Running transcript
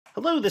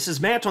Hello, this is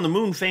Matt on the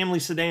Moon Family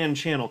Sedan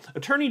channel.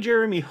 Attorney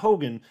Jeremy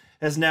Hogan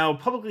has now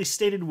publicly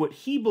stated what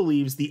he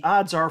believes the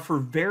odds are for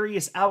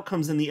various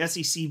outcomes in the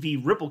SEC v.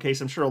 Ripple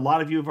case. I'm sure a lot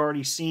of you have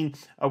already seen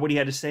what he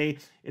had to say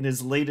in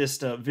his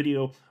latest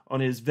video on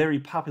his very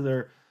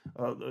popular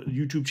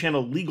YouTube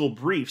channel, Legal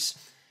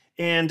Briefs.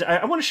 And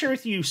I want to share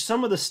with you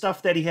some of the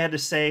stuff that he had to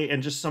say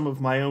and just some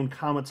of my own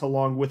comments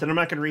along with it. I'm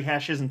not going to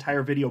rehash his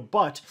entire video,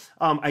 but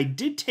I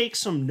did take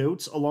some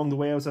notes along the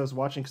way as I was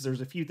watching because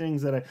there's a few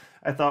things that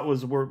I thought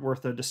was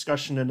worth a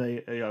discussion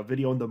in a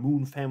video on the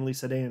Moon Family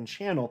Sedan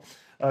channel.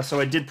 So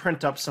I did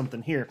print up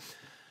something here.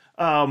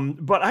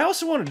 But I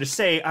also wanted to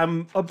say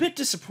I'm a bit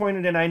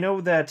disappointed, and I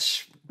know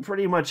that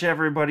pretty much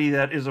everybody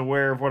that is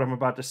aware of what I'm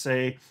about to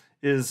say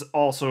is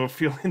also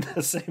feeling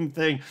the same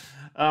thing.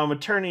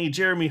 Attorney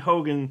Jeremy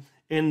Hogan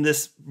in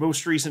this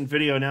most recent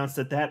video announced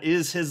that that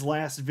is his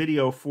last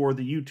video for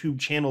the YouTube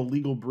channel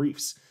Legal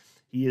Briefs.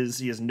 He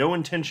has no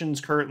intentions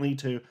currently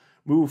to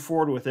move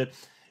forward with it,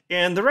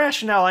 and the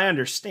rationale I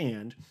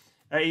understand.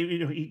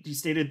 He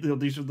stated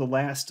these are the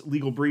last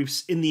legal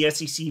briefs in the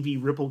SEC v.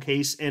 Ripple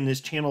case, and his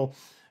channel,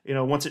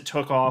 once it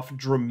took off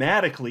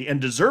dramatically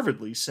and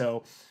deservedly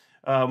so,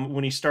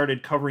 when he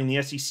started covering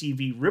the SEC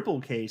v.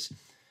 Ripple case,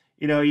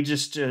 he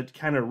just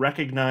kind of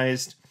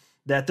recognized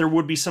that there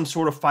would be some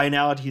sort of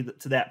finality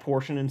to that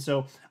portion. And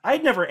so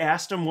I'd never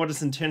asked him what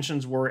his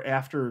intentions were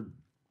after,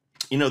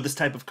 this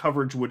type of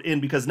coverage would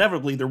end, because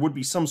inevitably there would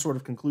be some sort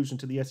of conclusion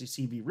to the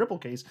SEC v. Ripple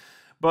case.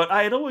 But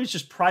I had always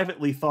just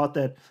privately thought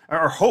that,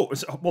 or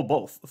hoped, well,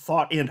 both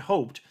thought and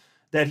hoped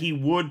that he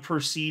would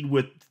proceed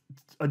with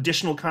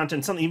additional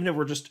content, something, even if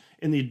we're just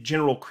in the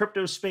general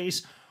crypto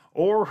space,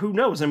 or who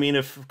knows? I mean,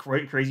 if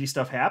crazy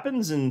stuff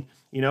happens and,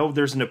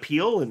 there's an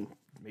appeal and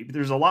maybe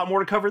there's a lot more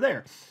to cover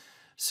there.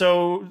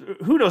 So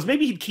who knows?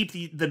 Maybe he'd keep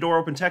the door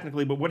open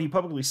technically, but what he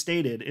publicly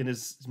stated in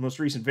his most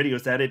recent video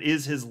is that it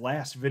is his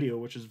last video,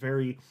 which is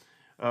very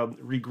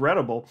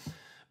regrettable.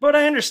 But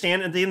I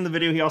understand at the end of the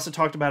video, he also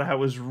talked about how it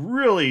was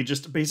really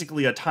just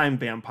basically a time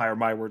vampire,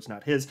 my words,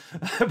 not his,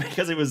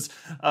 because it was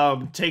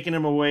taking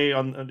him away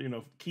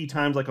on, key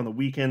times, like on the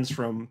weekends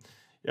from,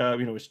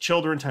 his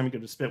children, time he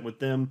could have spent with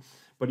them.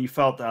 But he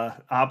felt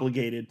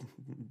obligated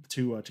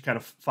to kind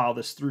of follow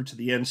this through to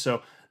the end.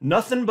 So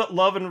nothing but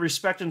love and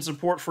respect and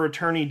support for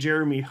attorney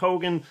Jeremy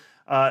Hogan.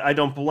 I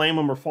don't blame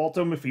him or fault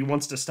him. If he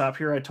wants to stop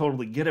here, I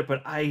totally get it.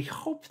 But I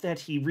hope that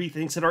he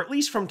rethinks it, or at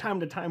least from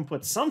time to time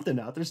puts something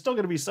out. There's still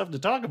going to be stuff to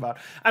talk about.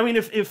 I mean,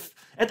 if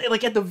at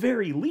the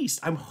very least,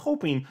 I'm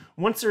hoping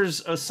once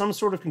there's some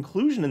sort of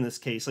conclusion in this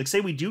case, like say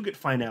we do get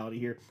finality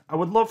here, I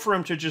would love for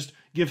him to just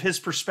give his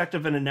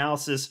perspective and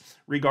analysis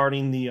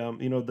regarding the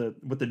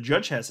what the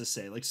judge has to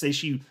say. Like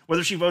say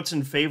whether she votes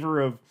in favor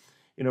of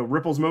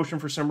Ripple's motion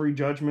for summary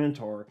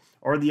judgment or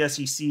the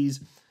SEC's.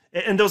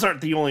 And those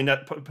aren't the only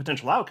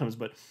potential outcomes,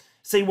 but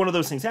say one of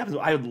those things happens,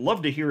 I would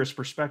love to hear his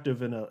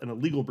perspective in a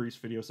legal briefs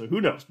video, so who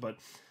knows, but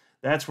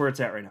that's where it's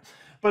at right now.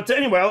 But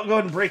anyway, I'll go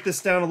ahead and break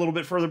this down a little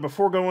bit further.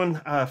 Before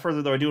going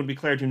further, though, I do want to be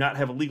clear, I do not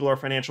have a legal or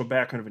financial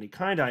background of any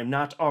kind. I am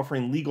not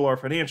offering legal or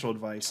financial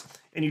advice,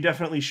 and you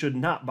definitely should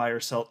not buy or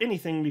sell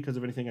anything because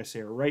of anything I say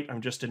or write.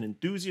 I'm just an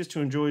enthusiast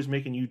who enjoys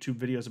making YouTube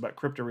videos about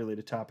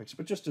crypto-related topics,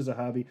 but just as a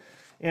hobby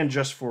and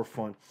just for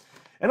fun.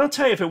 And I'll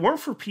tell you, if it weren't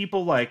for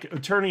people like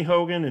Attorney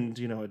Hogan and,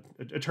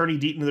 Attorney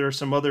Deaton, there are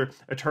some other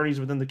attorneys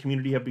within the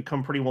community have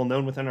become pretty well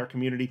known within our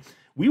community,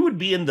 we would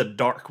be in the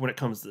dark when it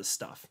comes to this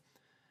stuff.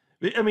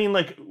 I mean,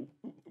 like,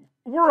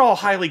 we're all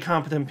highly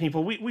competent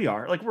people. We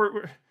are. Like,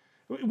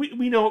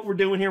 we know what we're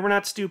doing here. We're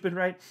not stupid,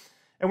 right?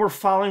 And we're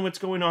following what's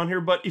going on here.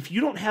 But if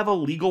you don't have a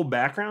legal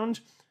background,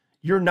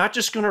 you're not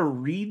just going to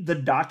read the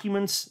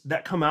documents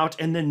that come out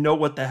and then know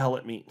what the hell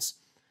it means.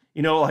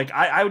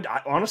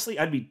 I honestly,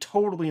 I'd be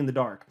totally in the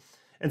dark.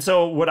 And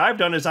so what I've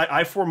done is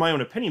I form my own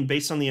opinion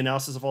based on the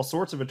analysis of all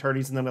sorts of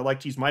attorneys, and then I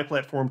like to use my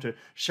platform to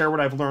share what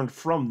I've learned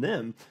from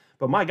them.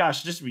 But my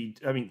gosh,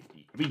 I mean,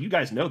 you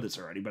guys know this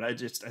already, but I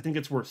think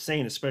it's worth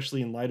saying,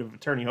 especially in light of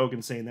Attorney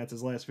Hogan saying that's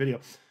his last video.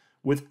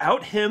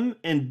 Without him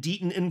and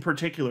Deaton in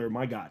particular,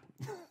 my God,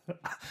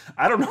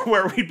 I don't know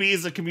where we'd be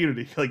as a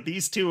community. Like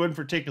these two in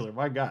particular,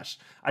 my gosh,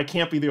 I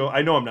can't be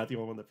I know I'm not the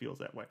only one that feels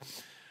that way.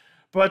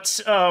 But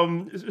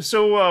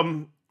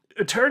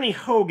Attorney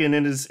Hogan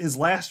in his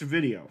last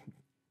video,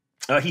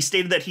 he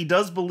stated that he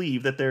does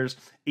believe that there's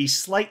a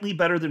slightly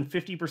better than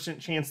 50%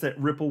 chance that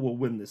Ripple will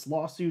win this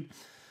lawsuit,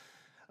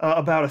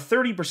 about a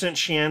 30%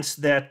 chance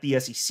that the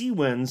SEC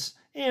wins,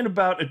 and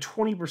about a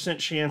 20%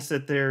 chance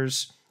that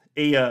there's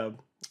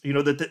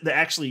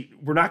actually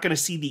we're not going to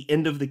see the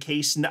end of the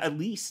case, at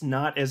least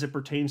not as it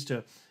pertains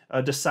to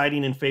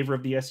deciding in favor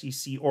of the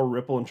SEC or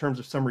Ripple in terms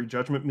of summary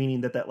judgment,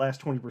 meaning that last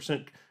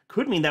 20%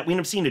 could mean that we end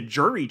up seeing a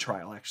jury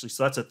trial, actually.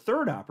 So that's a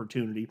third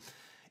opportunity.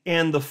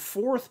 And the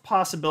fourth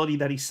possibility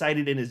that he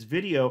cited in his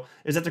video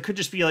is that there could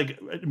just be, like,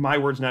 my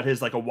words, not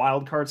his, like a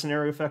wild card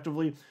scenario,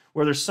 effectively,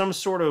 where there's some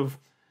sort of,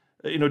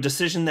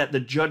 decision that the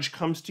judge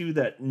comes to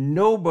that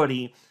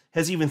nobody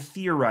has even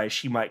theorized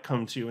she might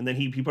come to, and then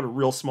he put a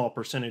real small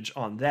percentage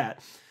on that.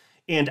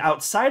 And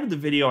outside of the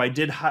video,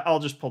 I'll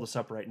just pull this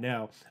up right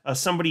now.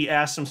 Somebody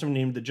asked him, someone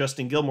named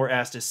Justin Gilmore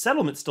asked, is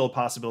settlement still a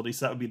possibility?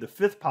 So that would be the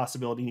 5th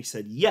possibility. And he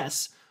said,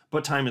 yes,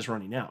 but time is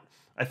running out.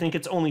 I think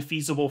it's only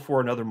feasible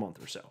for another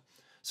month or so.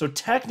 So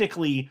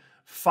technically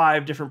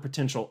 5 different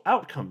potential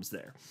outcomes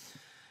there.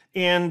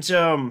 And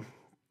so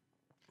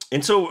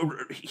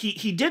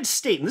he did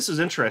state, and this is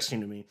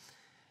interesting to me,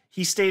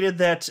 he stated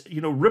that,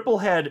 Ripple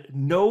had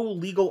no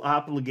legal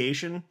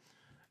obligation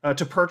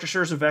to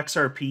purchasers of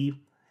XRP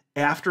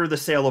after the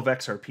sale of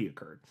XRP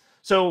occurred.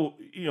 So,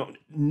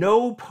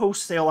 no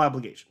post-sale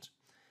obligations.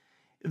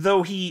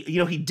 Though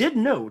he did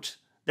note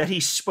that he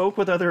spoke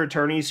with other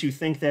attorneys who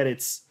think that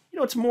it's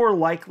more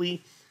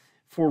likely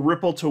for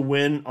Ripple to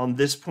win on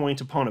this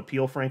point upon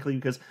appeal, frankly,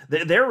 because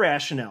their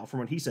rationale,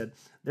 from what he said,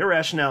 their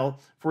rationale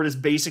for it is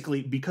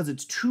basically because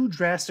it's too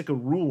drastic a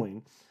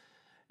ruling.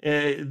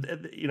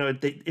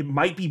 It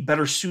might be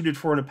better suited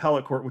for an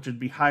appellate court, which would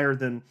be higher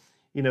than,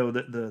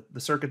 the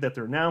circuit that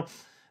they're now,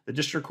 the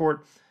district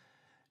court.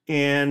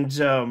 And,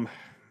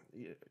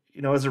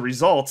 as a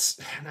result,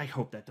 and I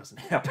hope that doesn't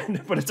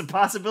happen, but it's a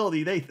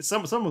possibility.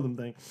 Some of them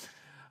think,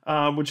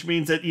 which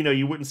means that,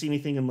 you wouldn't see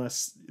anything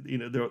unless,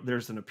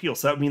 there's an appeal.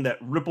 So that would mean that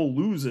Ripple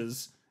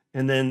loses,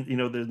 and then,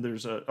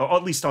 there's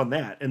at least on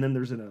that, and then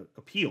there's an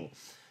appeal.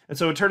 And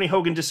so Attorney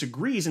Hogan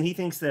disagrees, and he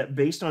thinks that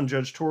based on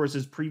Judge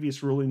Torres's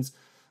previous rulings,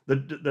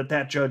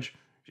 that judge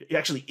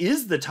actually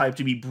is the type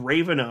to be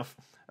brave enough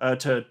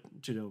to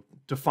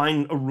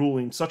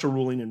find such a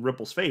ruling in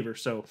Ripple's favor.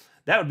 So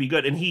that would be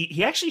good. And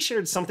he actually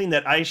shared something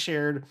that I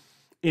shared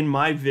in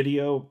my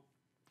video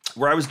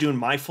where I was doing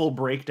my full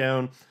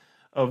breakdown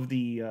of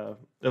the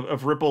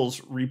of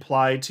Ripple's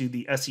reply to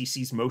the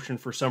SEC's motion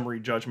for summary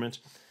judgment.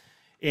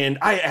 And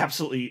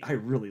I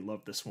really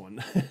love this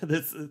one.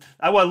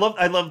 I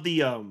love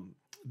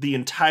the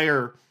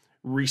entire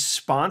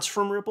response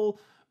from Ripple,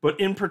 but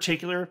in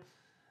particular,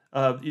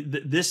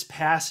 this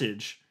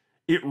passage,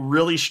 it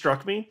really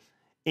struck me.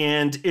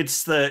 And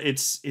it's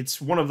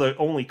one of the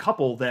only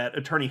couple that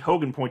Attorney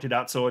Hogan pointed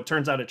out. So it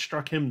turns out it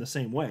struck him the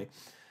same way.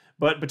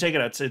 But take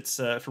it out. It's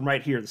from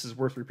right here. This is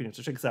worth repeating.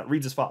 So check this out. It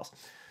reads as follows.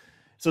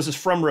 So this is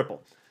from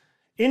Ripple.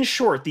 In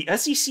short, the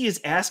SEC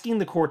is asking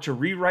the court to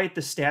rewrite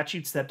the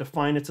statutes that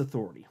define its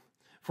authority.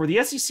 For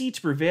the SEC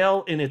to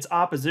prevail in its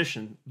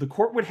opposition, the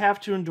court would have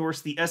to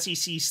endorse the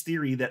SEC's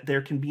theory that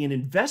there can be an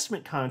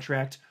investment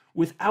contract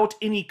without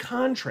any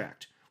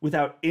contract,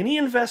 without any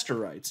investor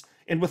rights,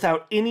 and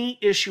without any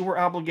issuer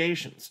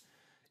obligations.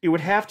 It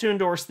would have to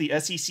endorse the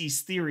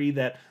SEC's theory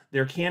that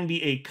there can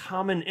be a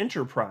common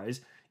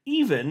enterprise,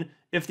 even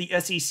if the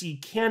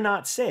SEC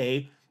cannot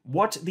say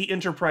what the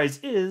enterprise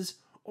is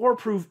or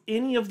prove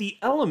any of the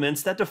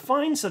elements that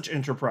define such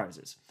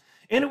enterprises.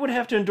 And it would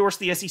have to endorse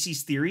the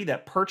SEC's theory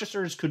that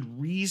purchasers could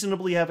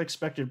reasonably have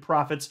expected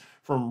profits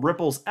from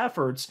Ripple's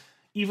efforts,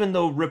 even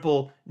though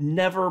Ripple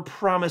never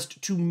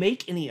promised to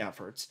make any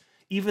efforts,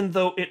 even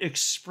though it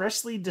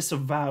expressly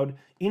disavowed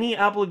any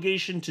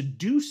obligation to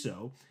do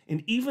so,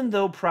 and even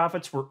though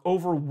profits were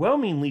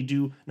overwhelmingly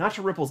due not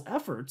to Ripple's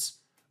efforts,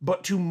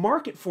 but to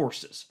market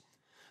forces.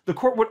 The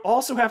court would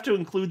also have to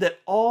include that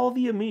all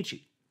the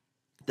amici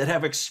that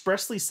have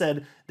expressly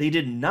said they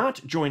did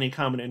not join a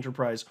common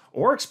enterprise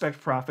or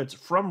expect profits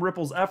from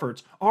Ripple's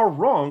efforts are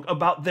wrong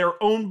about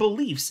their own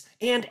beliefs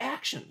and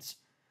actions.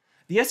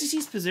 The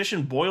SEC's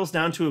position boils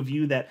down to a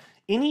view that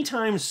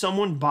anytime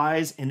someone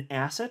buys an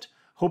asset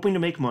hoping to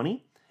make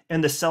money,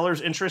 and the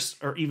seller's interests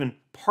are even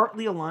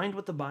partly aligned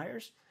with the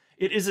buyer's,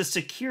 it is a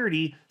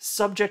security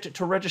subject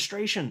to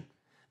registration.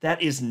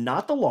 That is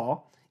not the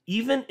law,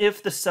 even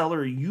if the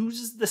seller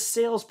uses the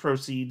sales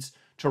proceeds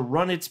to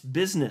run its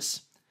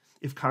business.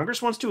 If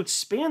Congress wants to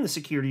expand the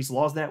securities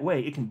laws that way,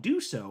 it can do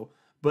so,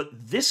 but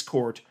this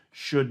court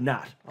should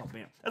not. Oh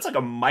man, that's like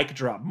a mic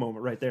drop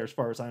moment right there as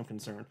far as I'm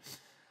concerned.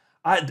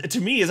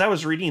 To me, as I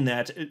was reading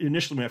that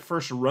initially, when I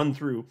first run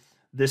through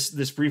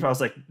this brief, I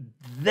was like,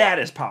 that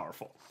is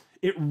powerful.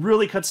 It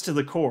really cuts to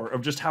the core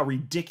of just how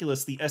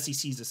ridiculous the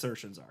SEC's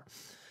assertions are.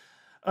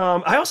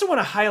 I also want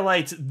to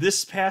highlight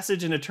this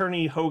passage, and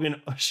Attorney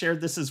Hogan shared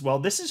this as well.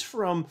 This is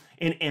from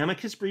an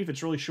amicus brief.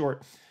 It's really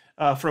short.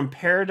 From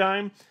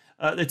Paradigm.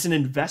 It's an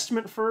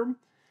investment firm,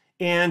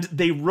 and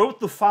they wrote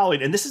the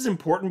following, and this is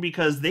important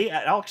because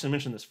I'll actually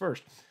mention this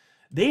first.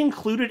 They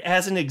included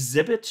as an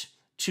exhibit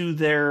to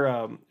their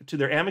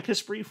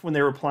amicus brief when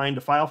they were applying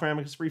to file for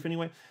amicus brief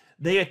anyway.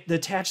 They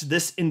attached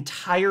this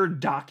entire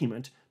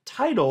document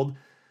titled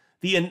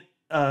the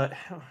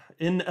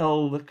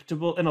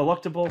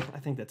ineluctable, I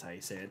think that's how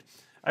you say it.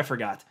 I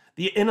forgot.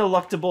 The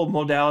ineluctable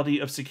modality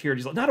of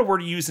securities law. Not a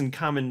word you use in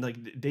common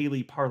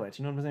daily parlance,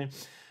 you know what I'm saying?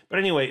 But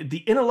anyway,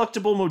 the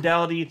ineluctable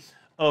modality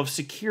of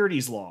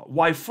securities law.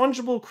 Why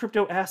fungible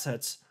crypto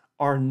assets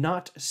are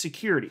not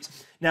securities.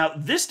 Now,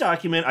 this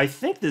document, I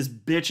think this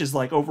bitch is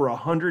like over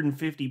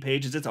 150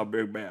 pages. It's a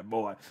big bad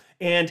boy.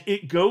 And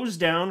it goes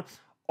down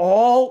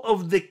all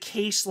of the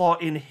case law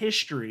in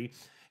history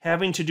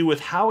having to do with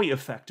Howey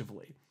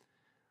effectively.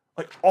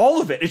 Like all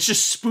of it. It's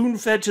just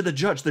spoon-fed to the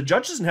judge. The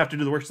judge doesn't have to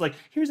do the work. It's like,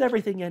 here's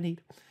everything I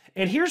need.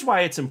 And here's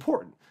why it's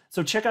important.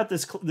 So check out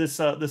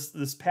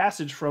this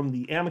passage from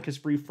the amicus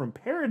brief from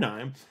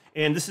Paradigm,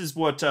 and this is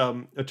what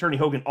Attorney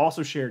Hogan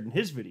also shared in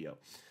his video.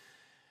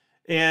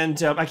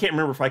 And I can't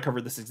remember if I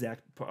covered this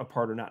exact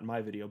part or not in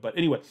my video, but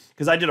anyway,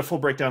 because I did a full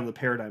breakdown of the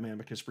Paradigm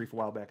amicus brief a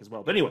while back as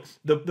well. But anyway,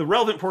 the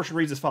relevant portion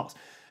reads as follows.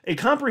 A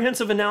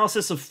comprehensive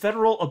analysis of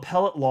federal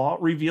appellate law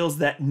reveals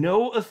that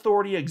no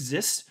authority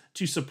exists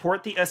to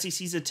support the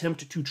SEC's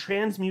attempt to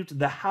transmute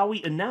the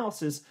Howey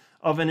analysis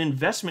of an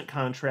investment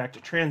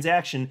contract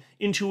transaction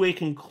into a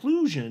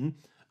conclusion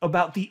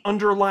about the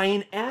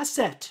underlying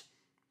asset.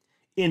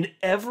 Listen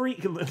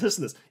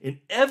to this, in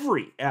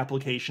every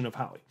application of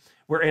Howey,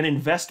 where an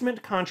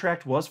investment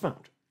contract was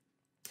found,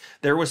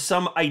 there was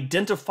some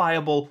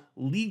identifiable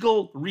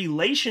legal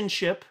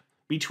relationship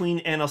between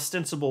an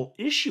ostensible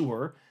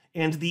issuer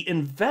and the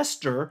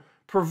investor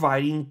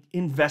providing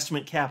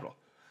investment capital.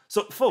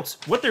 So, folks,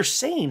 what they're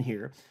saying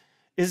here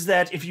is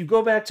that if you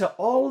go back to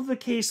all of the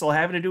case law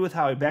having to do with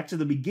Howey, back to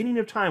the beginning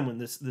of time when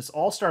this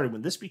all started,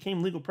 when this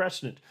became legal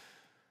precedent,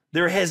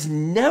 there has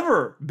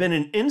never been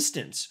an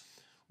instance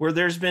where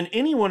there's been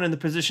anyone in the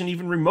position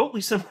even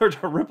remotely similar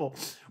to Ripple,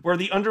 where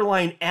the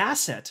underlying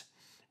asset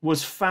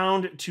was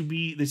found to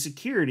be the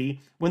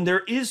security when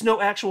there is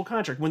no actual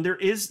contract, when there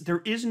is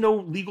no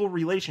legal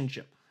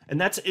relationship. And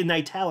that's in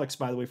italics,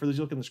 by the way. For those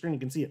who look on the screen, you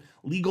can see it.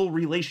 Legal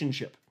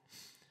relationship.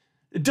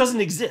 It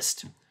doesn't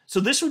exist. So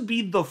this would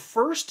be the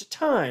first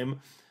time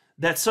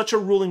that such a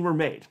ruling were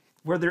made,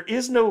 where there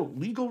is no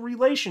legal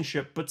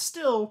relationship, but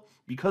still,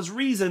 because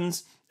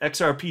reasons,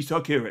 XRP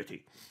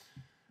security.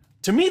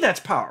 To me,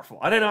 that's powerful.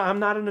 I don't know. I'm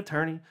not an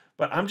attorney,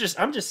 but I'm just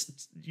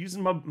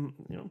using my,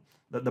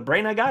 the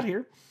brain I got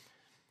here.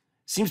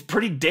 Seems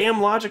pretty damn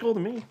logical to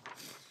me.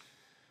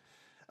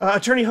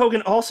 Attorney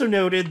Hogan also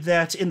noted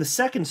that in the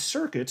Second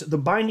Circuit, the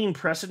binding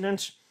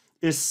precedent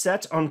is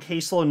set on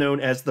case law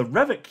known as the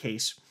Revick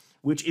case,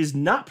 which is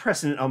not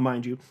precedent, I'll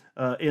mind you,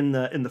 in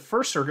the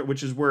First Circuit,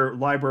 which is where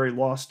Library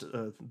lost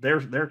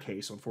their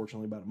case,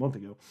 unfortunately, about a month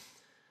ago.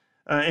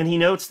 And he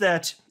notes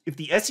that if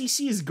the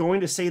SEC is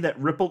going to say that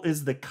Ripple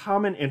is the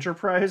common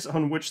enterprise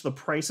on which the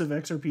price of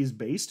XRP is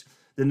based,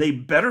 then they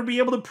better be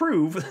able to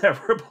prove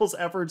that Ripple's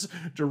efforts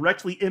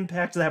directly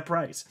impact that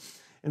price.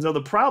 And so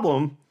the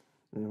problem,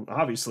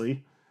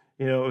 obviously,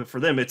 for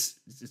them, it's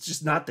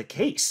just not the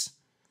case.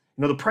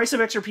 The price of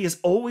XRP has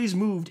always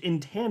moved in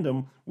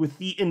tandem with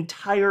the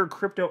entire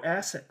crypto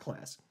asset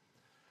class.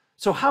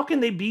 So how can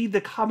they be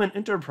the common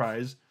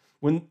enterprise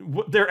when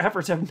their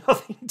efforts have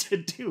nothing to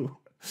do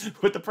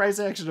with the price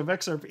action of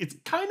XRP? It's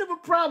kind of a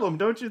problem,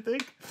 don't you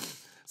think?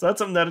 So that's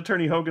something that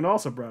Attorney Hogan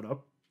also brought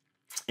up.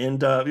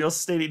 And he also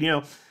stated,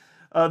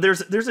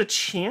 there's a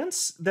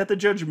chance that the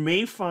judge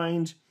may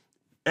find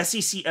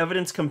SEC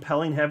evidence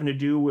compelling having to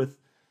do with,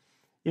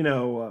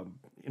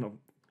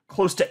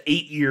 close to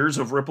 8 years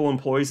of Ripple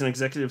employees and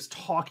executives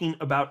talking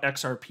about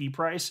XRP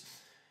price.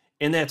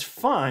 And that's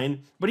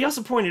fine. But he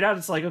also pointed out,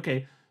 it's like,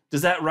 okay,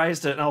 does that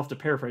rise to, and I'll have to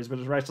paraphrase, but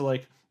does it rise to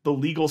like the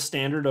legal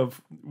standard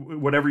of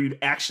whatever you'd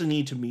actually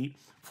need to meet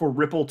for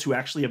Ripple to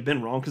actually have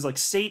been wrong? Because like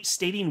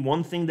stating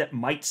one thing that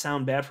might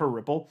sound bad for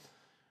Ripple,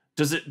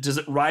 does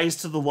it rise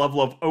to the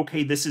level of,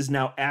 okay, this is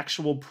now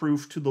actual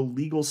proof to the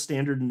legal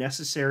standard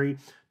necessary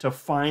to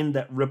find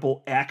that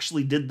Ripple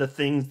actually did the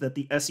things that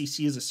the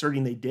SEC is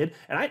asserting they did?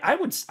 And I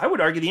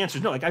would argue the answer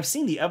is no. Like, I've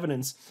seen the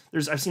evidence.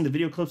 I've seen the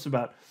video clips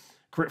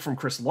from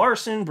Chris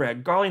Larson,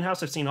 Brad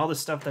Garlinghouse. I've seen all this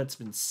stuff that's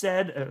been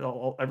said,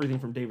 everything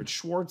from David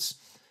Schwartz.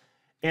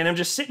 And I'm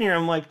just sitting here,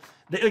 I'm like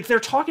they're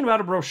talking about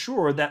a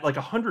brochure that like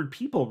 100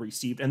 people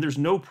received, and there's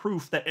no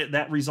proof that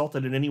that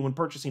resulted in anyone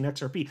purchasing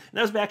XRP. And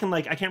that was back in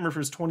I can't remember if it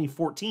was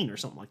 2014 or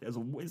something like that.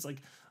 It's like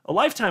a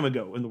lifetime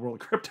ago in the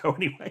world of crypto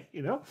anyway,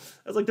 That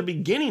was like the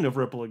beginning of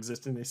Ripple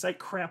existing. They cite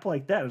crap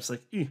like that. It's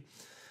like, eh.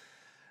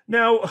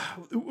 Now,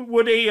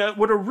 would a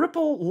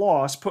Ripple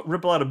loss put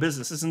Ripple out of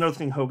business? This is another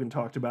thing Hogan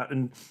talked about,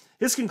 and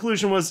his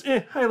conclusion was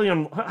highly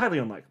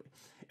unlikely.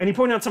 And he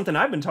pointed out something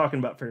I've been talking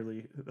about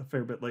a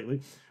fair bit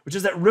lately, which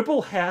is that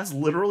Ripple has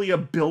literally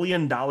 $1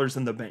 billion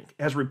in the bank,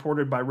 as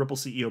reported by Ripple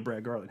CEO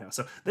Brad Garlinghouse.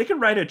 So they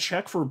could write a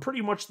check for pretty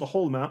much the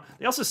whole amount.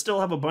 They also still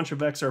have a bunch of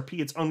XRP.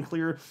 It's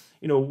unclear,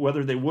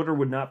 whether they would or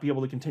would not be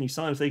able to continue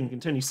selling. If they can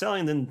continue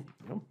selling, then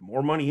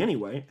more money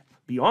anyway,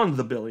 beyond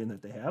the $1 billion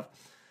that they have.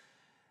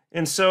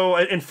 And so,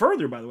 and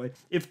further, by the way,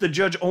 if the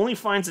judge only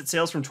finds that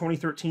sales from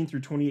 2013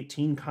 through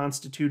 2018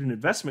 constitute an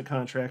investment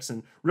contracts,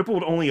 then Ripple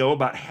would only owe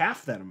about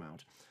half that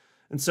amount.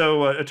 And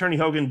so Attorney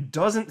Hogan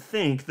doesn't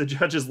think the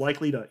judge is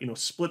likely to,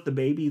 split the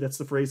baby. That's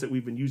the phrase that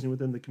we've been using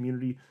within the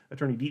community.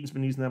 Attorney Deaton's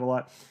been using that a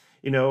lot,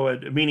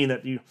 meaning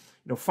that,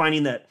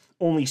 finding that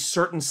only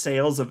certain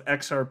sales of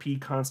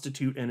XRP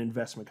constitute an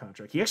investment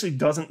contract. He actually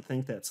doesn't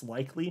think that's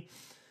likely.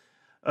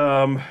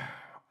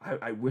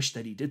 I wish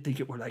that he did think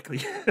it were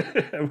likely.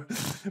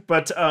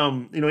 But,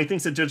 he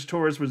thinks that Judge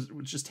Torres was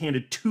just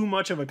handed too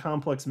much of a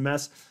complex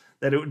mess,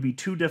 that it would be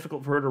too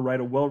difficult for her to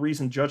write a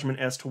well-reasoned judgment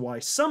as to why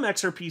some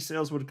XRP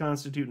sales would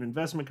constitute an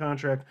investment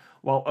contract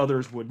while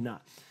others would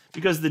not.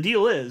 Because the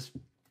deal is,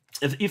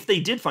 if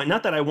they did find,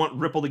 not that I want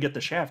Ripple to get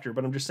the shaft here,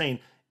 but I'm just saying,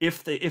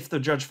 if the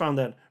judge found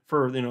that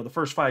for the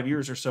first 5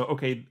 years or so,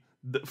 okay,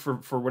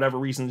 for whatever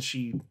reasons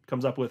she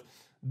comes up with,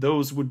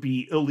 those would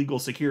be illegal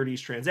securities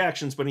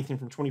transactions, but anything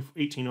from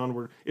 2018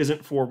 onward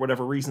isn't for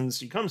whatever reasons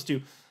she comes to.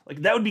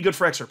 Like, that would be good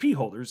for XRP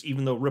holders,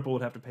 even though Ripple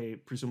would have to pay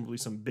presumably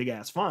some big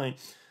ass fine.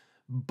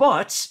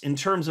 But in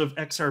terms of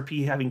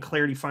XRP having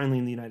clarity finally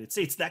in the United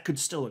States, that could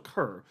still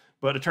occur.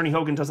 But Attorney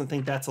Hogan doesn't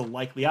think that's a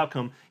likely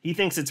outcome. He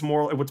thinks it's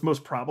more, what's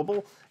most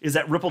probable is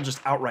that Ripple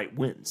just outright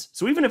wins.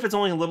 So even if it's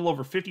only a little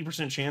over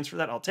 50% chance for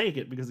that, I'll take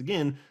it, because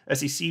again,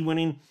 SEC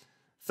winning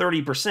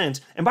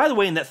 30%. And by the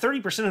way, in that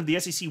 30% of the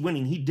SEC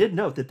winning, he did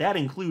note that that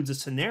includes a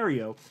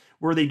scenario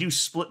where they do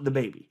split the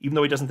baby, even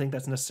though he doesn't think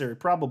that's necessarily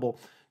probable.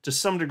 To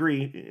some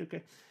degree,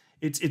 okay,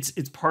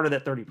 it's part of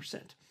that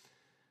 30%.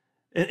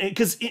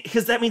 Because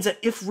that means that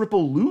if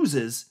Ripple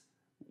loses,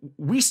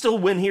 we still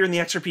win here in the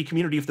XRP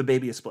community if the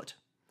baby is split.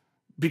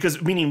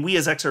 Because, meaning we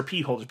as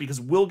XRP holders, because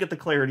we'll get the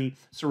clarity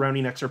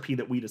surrounding XRP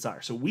that we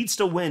desire. So we'd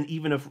still win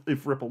even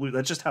if Ripple loses.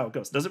 That's just how it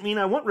goes. Doesn't mean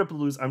I want Ripple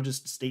to lose. I'm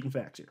just stating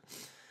facts here.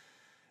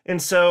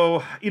 And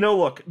so,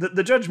 look,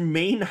 the judge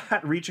may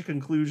not reach a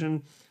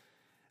conclusion,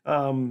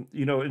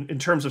 in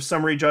terms of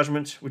summary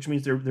judgment, which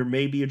means there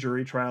may be a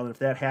jury trial. And if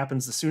that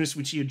happens, the soonest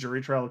we see a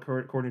jury trial,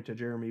 according to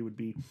Jeremy, would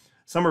be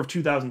summer of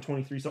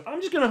 2023. So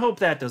I'm just going to hope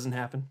that doesn't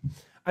happen.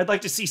 I'd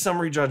like to see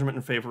summary judgment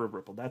in favor of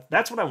Ripple.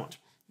 That's what I want.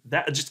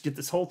 That just get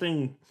this whole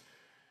thing,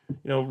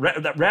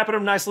 wrap it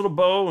in a nice little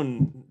bow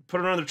and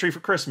put it under the tree for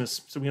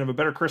Christmas, so we can have a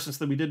better Christmas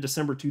than we did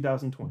December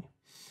 2020.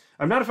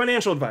 I'm not a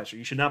financial advisor.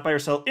 You should not buy or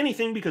sell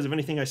anything because of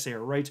anything I say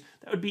or write.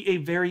 That would be a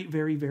very,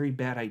 very, very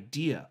bad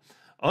idea.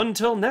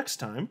 Until next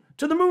time,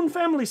 to the Moon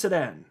Family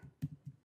Sedan.